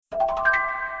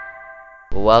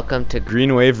Welcome to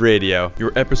Green Wave Radio.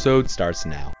 Your episode starts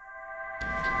now.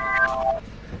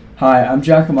 Hi, I'm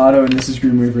Jack Amato and this is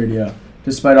Green Wave Radio.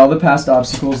 Despite all the past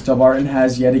obstacles, Delbarton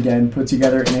has yet again put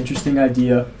together an interesting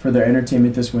idea for their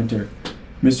entertainment this winter.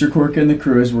 Mr. Corka and the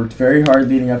crew has worked very hard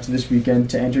leading up to this weekend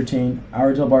to entertain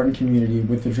our Delbarton community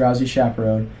with The Drowsy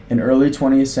Chaperone, an early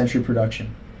 20th century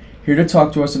production. Here to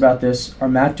talk to us about this are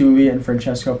Matt Dooley and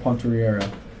Francesco Pontoriero.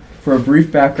 For a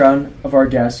brief background of our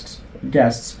guests,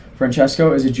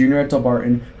 Francesco is a junior at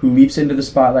Delbarton who leaps into the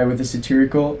spotlight with a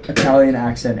satirical Italian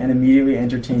accent and immediately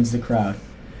entertains the crowd.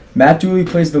 Matt Dooley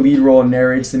plays the lead role and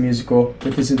narrates the musical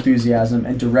with his enthusiasm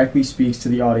and directly speaks to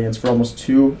the audience for almost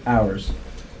 2 hours.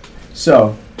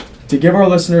 So, to give our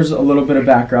listeners a little bit of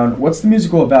background, what's the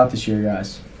musical about this year,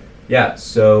 guys? Yeah,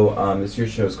 so this year's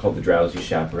show is called The Drowsy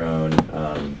Chaperone.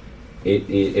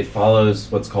 It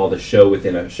follows what's called a show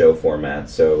within a show format.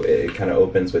 So it kind of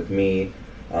opens with me.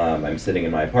 I'm sitting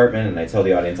in my apartment and I tell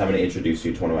the audience I'm going to introduce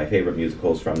you to one of my favorite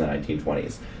musicals from the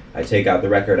 1920s. I take out the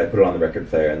record, I put it on the record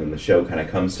player, and then the show kind of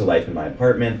comes to life in my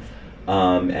apartment.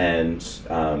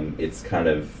 It's kind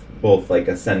of both like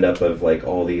a send-up of like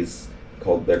all these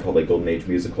they're called like Golden Age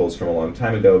musicals from a long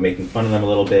time ago, making fun of them a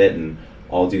little bit, and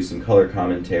I'll do some color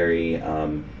commentary,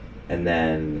 and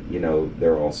then, you know,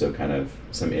 there are also kind of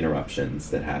some interruptions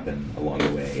that happen along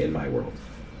the way in my world.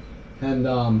 And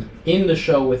in the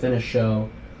show within a show,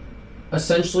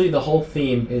 essentially the whole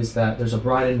theme is that there's a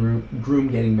bride and groom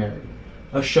getting married,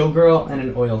 a showgirl and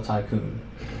an oil tycoon.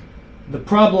 The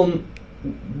problem,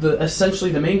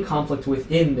 essentially the main conflict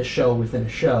within the show within a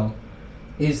show,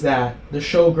 is that the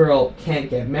showgirl can't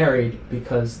get married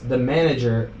because the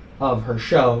manager of her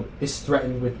show is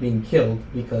threatened with being killed,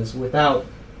 because without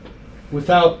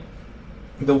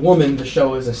the woman, the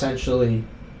show is essentially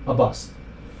a bust.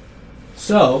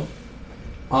 So,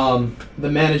 the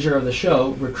manager of the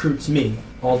show recruits me,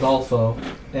 Aldolfo,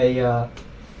 a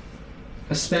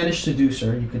Spanish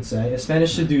seducer, you could say,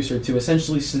 to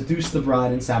essentially seduce the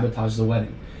bride and sabotage the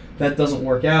wedding. That doesn't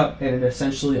work out, and it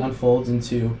essentially unfolds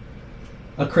into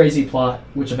a crazy plot,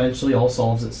 which eventually all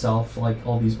solves itself like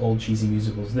all these old cheesy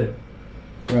musicals do.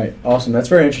 Right, awesome. That's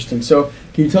very interesting. So,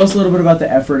 can you tell us a little bit about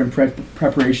the effort and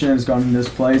preparation that has gone into this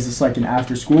play? Is this like an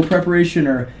after-school preparation,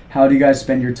 or how do you guys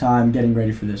spend your time getting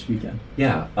ready for this weekend?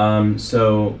 Yeah,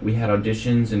 so we had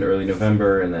auditions in early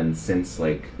November, and then since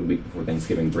like the week before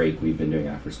Thanksgiving break, we've been doing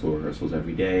after-school rehearsals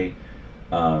every day,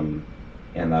 and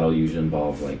that'll usually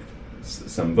involve like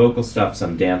some vocal stuff,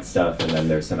 some dance stuff, and then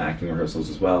there's some acting rehearsals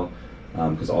as well,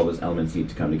 because all those elements need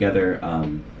to come together.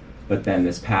 But then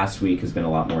this past week has been a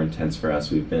lot more intense for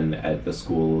us. We've been at the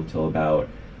school till about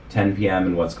 10 p.m.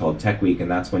 in what's called Tech Week,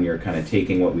 and that's when you're kind of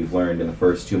taking what we've learned in the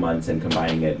first 2 months and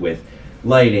combining it with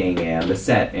lighting and the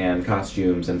set and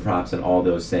costumes and props and all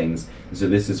those things. And so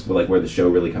this is like where the show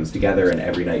really comes together, and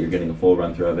every night you're getting a full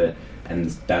run through of it, and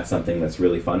that's something that's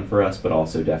really fun for us, but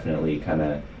also definitely kind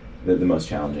of the most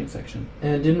challenging section.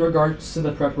 And in regards to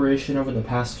the preparation over the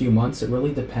past few months, it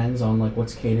really depends on like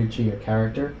what's catered to your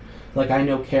character. Like, I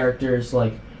know characters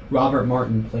like Robert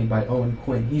Martin, played by Owen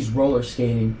Quinn. He's roller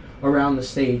skating around the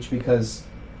stage because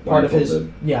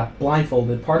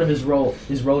blindfolded. Part of his role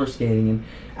is roller skating, and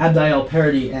Abdiel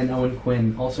Parody and Owen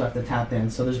Quinn also have to tap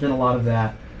dance. So there's been a lot of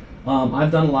that. I've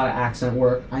done a lot of accent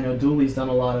work. I know Dooley's done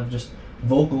a lot of just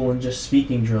vocal and just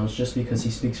speaking drills, just because he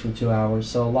speaks for 2 hours.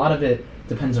 So a lot of it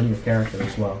depends on your character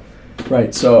as well.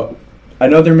 Right. So, I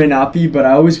know there may not be, but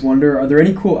I always wonder, are there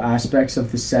any cool aspects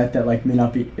of the set that like may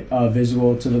not be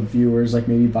visible to the viewers, like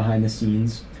maybe behind the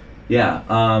scenes? Yeah,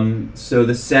 so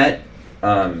the set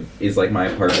is like my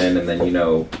apartment, and then, you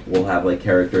know, we'll have like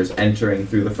characters entering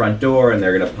through the front door, and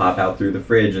they're going to pop out through the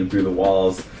fridge and through the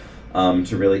walls,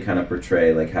 to really kind of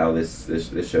portray like how this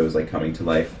show is like coming to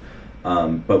life.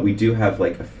 But we do have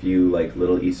like a few like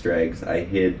little Easter eggs. I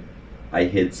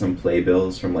hid some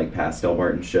playbills from like past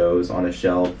Delbarton shows on a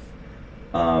shelf.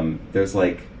 There's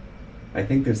like, I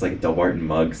think there's like a Delbarton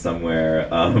mug somewhere.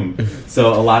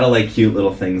 So a lot of like cute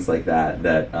little things like that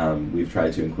we've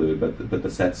tried to include. But the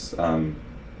set's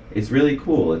it's really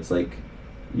cool. It's like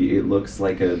it looks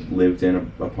like a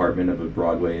lived-in apartment of a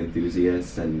Broadway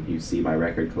enthusiast, and you see my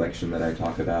record collection that I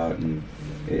talk about, and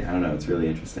I don't know. It's really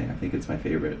interesting. I think it's my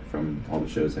favorite from all the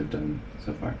shows I've done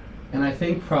so far. And I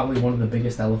think probably one of the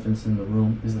biggest elephants in the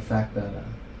room is the fact that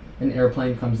an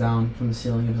airplane comes down from the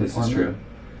ceiling of the apartment.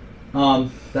 This is true.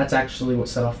 That's actually what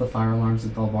set off the fire alarms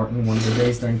at Delbarton one of the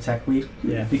days during Tech Week.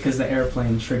 Yeah. Because the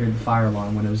airplane triggered the fire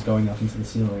alarm when it was going up into the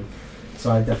ceiling.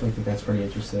 So I definitely think that's pretty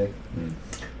interesting.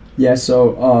 Yeah,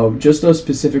 so just a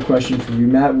specific question for you,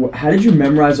 Matt. How did you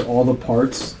memorize all the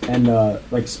parts and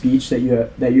like speech that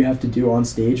you have to do on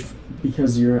stage,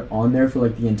 because you're on there for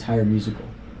like the entire musical?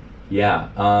 Yeah,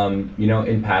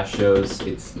 in past shows,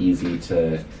 it's easy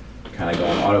to kind of go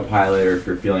on autopilot, or if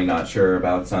you're feeling not sure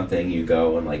about something, you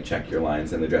go and like check your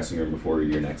lines in the dressing room before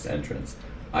your next entrance.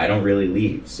 I don't really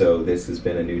leave, so this has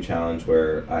been a new challenge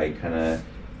where I kind of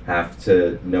have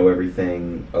to know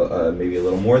everything, maybe a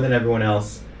little more than everyone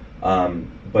else,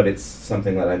 but it's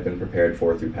something that I've been prepared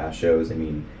for through past shows. I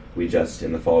mean, in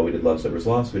the fall, we did Love's Lovers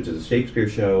Lost, which is a Shakespeare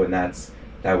show, and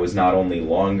that was not only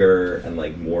longer and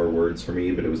like more words for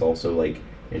me, but it was also like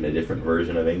in a different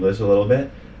version of English a little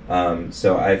bit.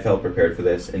 So I felt prepared for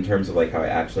this. In terms of like how I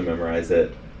actually memorize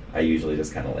it, I usually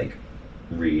just kind of like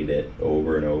read it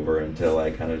over and over until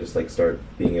I kind of just like start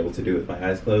being able to do it with my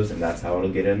eyes closed, and that's how it'll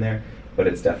get in there. But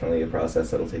it's definitely a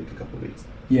process that'll take a couple weeks.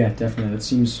 Yeah, definitely. That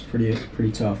seems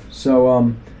pretty tough.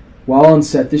 So while on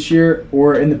set this year,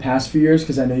 or in the past few years,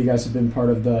 because I know you guys have been part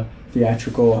of the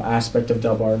theatrical aspect of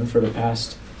Delbarton for the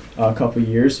past couple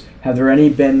years, have there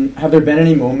been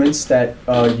any moments that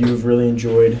you've really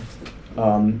enjoyed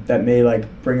that may like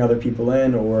bring other people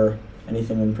in, or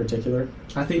anything in particular?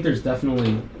 I think there's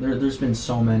definitely there's been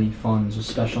so many fun, just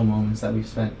special moments that we've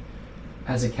spent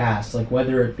as a cast, like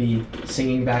whether it be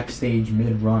singing backstage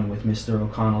mid-run with Mr.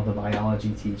 O'Connell, the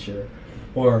biology teacher,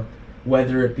 or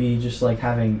whether it be just like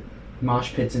having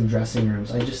mosh pits in dressing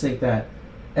rooms. I just think that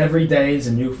every day is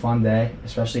a new fun day,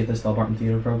 especially at this Delbarton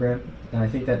Theater program, and I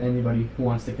think that anybody who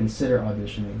wants to consider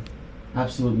auditioning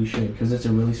absolutely should, because it's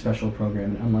a really special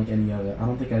program, and unlike any other. I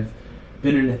don't think I've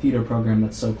been in a theater program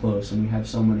that's so close, and we have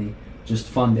so many just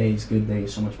fun days, good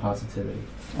days, so much positivity.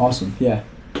 Awesome, yeah.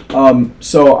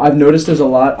 So I've noticed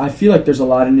I feel like there's a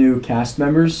lot of new cast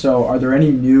members, so are there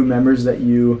any new members that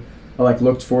you like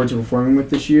looked forward to performing with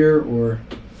this year, or?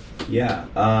 Yeah,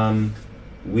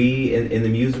 we, in the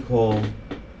musical,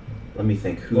 let me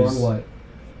think,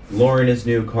 Lauren is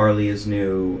new, Carly is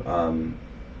new,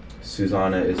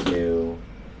 Susanna is new.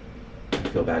 I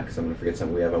feel bad because I'm going to forget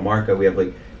something. We have Amarka,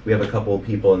 we have a couple of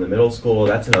people in the middle school.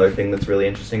 That's another thing that's really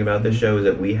interesting about this show, is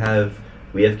that we have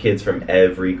kids from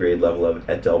every grade level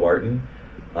at Delbarton,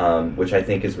 which I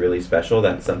think is really special.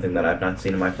 That's something that I've not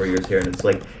seen in my 4 years here, and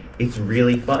it's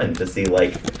really fun to see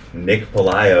like Nick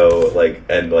Palaio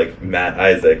and Matt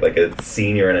Isaac, like a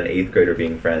senior and an 8th grader,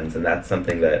 being friends, and that's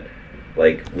something that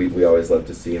like we always love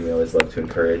to see and we always love to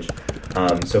encourage.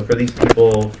 So for these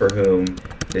people for whom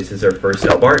this is their first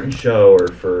Delbarton show, or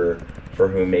for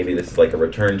whom maybe this is like a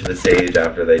return to the stage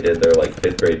after they did their like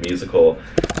 5th grade musical,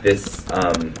 this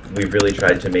we've really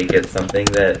tried to make it something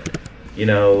that, I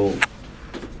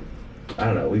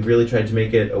don't know, we've really tried to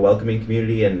make it a welcoming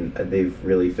community, and they've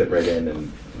really fit right in,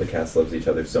 and the cast loves each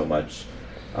other so much.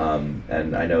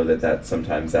 And I know that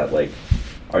sometimes that like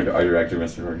our director,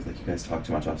 Mr. Hork, is like, you guys talk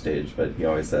too much off stage, but he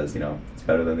always says, it's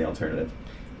better than the alternative.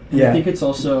 Yeah. I think it's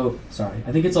also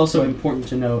important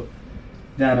to note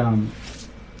that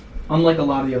unlike a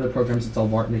lot of the other programs at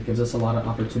Delbarton, it gives us a lot of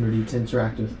opportunity to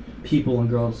interact with people and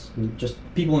girls, and just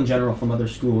people in general from other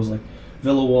schools, like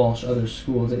Villa Walsh, other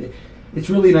schools. It's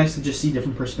really nice to just see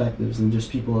different perspectives than just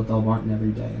people at Delbarton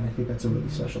every day, and I think that's a really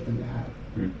special thing to have.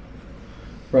 Mm.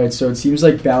 Right, so it seems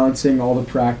like balancing all the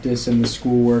practice and the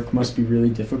schoolwork must be really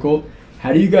difficult.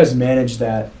 How do you guys manage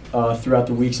that throughout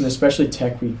the weeks, and especially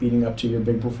Tech Week leading up to your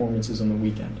big performances on the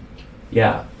weekend?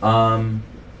 Yeah,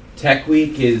 Tech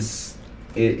Week is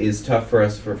tough for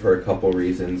us for a couple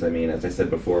reasons. I mean, as I said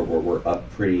before, we're up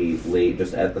pretty late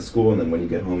just at the school, and then when you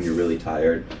get home, you're really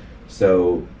tired.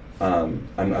 So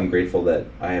I'm grateful that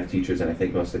I have teachers, and I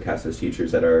think most of the cast has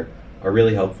teachers that are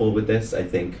really helpful with this. I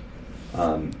think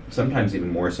sometimes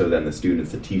even more so than the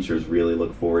students, the teachers really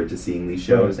look forward to seeing these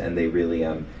shows, and they really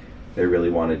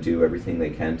want to do everything they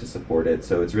can to support it.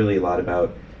 So it's really a lot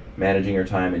about managing your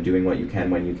time and doing what you can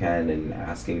when you can, and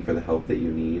asking for the help that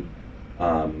you need.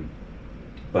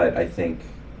 But I think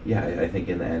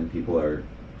in the end people are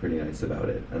pretty nice about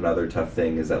it. Another tough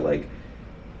thing is that like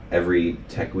every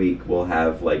Tech Week we'll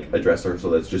have like a dress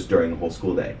rehearsal that's just during the whole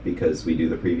school day, because we do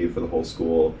the preview for the whole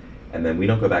school, and then we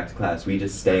don't go back to class. We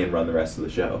just stay and run the rest of the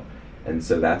show. And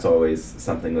so that's always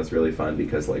something that's really fun,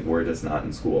 because like we're just not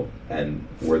in school, and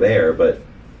we're there, but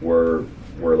we're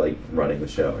like running the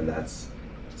show, and that's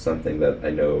something that I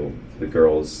know the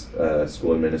girls'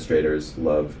 school administrators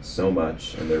love so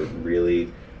much, and they're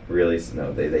really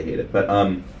they hate it. But I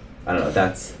don't know,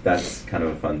 that's kind of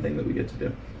a fun thing that we get to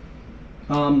do.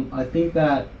 I think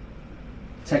that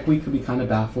Tech Week could be kind of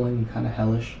baffling and kind of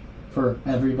hellish for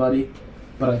everybody,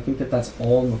 but I think that that's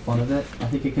all in the fun of it. I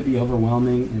think it could be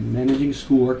overwhelming, and managing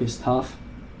schoolwork is tough,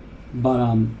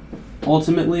 but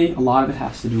ultimately a lot of it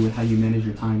has to do with how you manage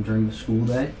your time during the school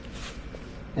day.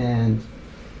 And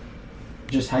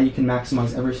just how you can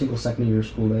maximize every single second of your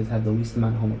school day to have the least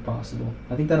amount of homework possible.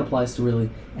 I think that applies to really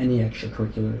any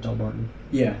extracurricular at Delbarton.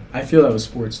 Yeah, I feel that with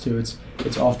sports too. It's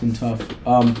often tough.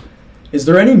 Is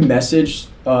there any message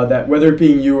that, whether it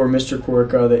being you or Mr.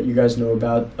 Korka, that you guys know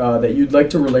about that you'd like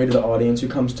to relay to the audience who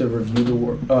comes to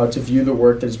review to view the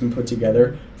work that has been put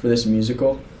together for this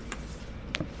musical?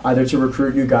 Either to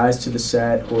recruit you guys to the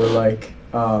set or like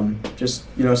just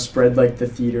spread like the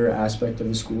theater aspect of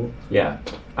the school. Yeah,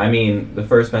 I mean, the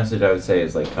first message I would say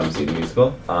is like come see the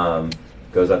musical.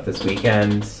 Goes up this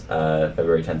weekend,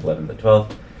 February 10th, 11th, and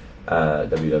 12th.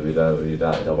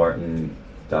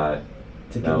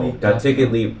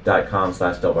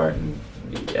 www.ticketleap.com/Delbarton.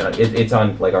 It's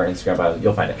on like our Instagram bio.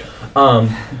 You'll find it.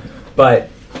 But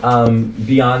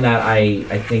beyond that,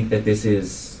 I think that this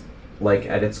is like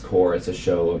at its core, it's a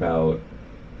show about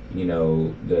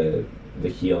the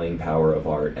healing power of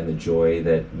art and the joy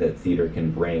that theater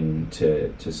can bring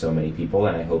to so many people,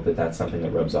 and I hope that that's something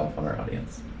that rubs off on our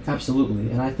audience.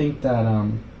 Absolutely, and I think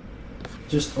that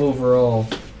just overall,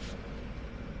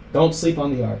 don't sleep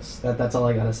on the arts. That's all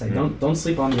I gotta say. Mm-hmm. Don't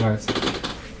sleep on the arts.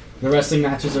 The wrestling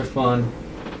matches are fun.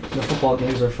 The football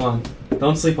games are fun.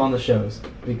 Don't sleep on the shows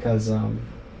because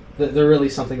they're really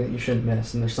something that you shouldn't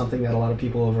miss, and there's something that a lot of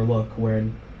people overlook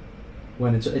when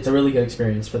it's a really good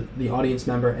experience for the audience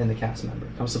member and the cast member.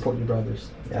 Come support your brothers.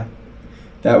 Yeah.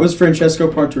 That was Francesco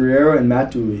Pontoriero and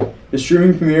Matt Dooley. The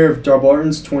streaming premiere of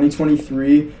Delbarton's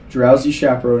 2023 Drowsy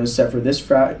Chaperone is set for this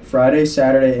Friday,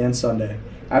 Saturday, and Sunday.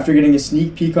 After getting a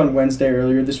sneak peek on Wednesday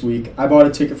earlier this week, I bought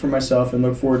a ticket for myself and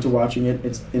look forward to watching it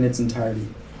in its entirety.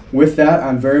 With that,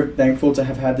 I'm very thankful to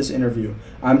have had this interview.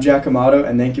 I'm Jack Amato,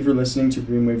 and thank you for listening to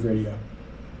Green Wave Radio.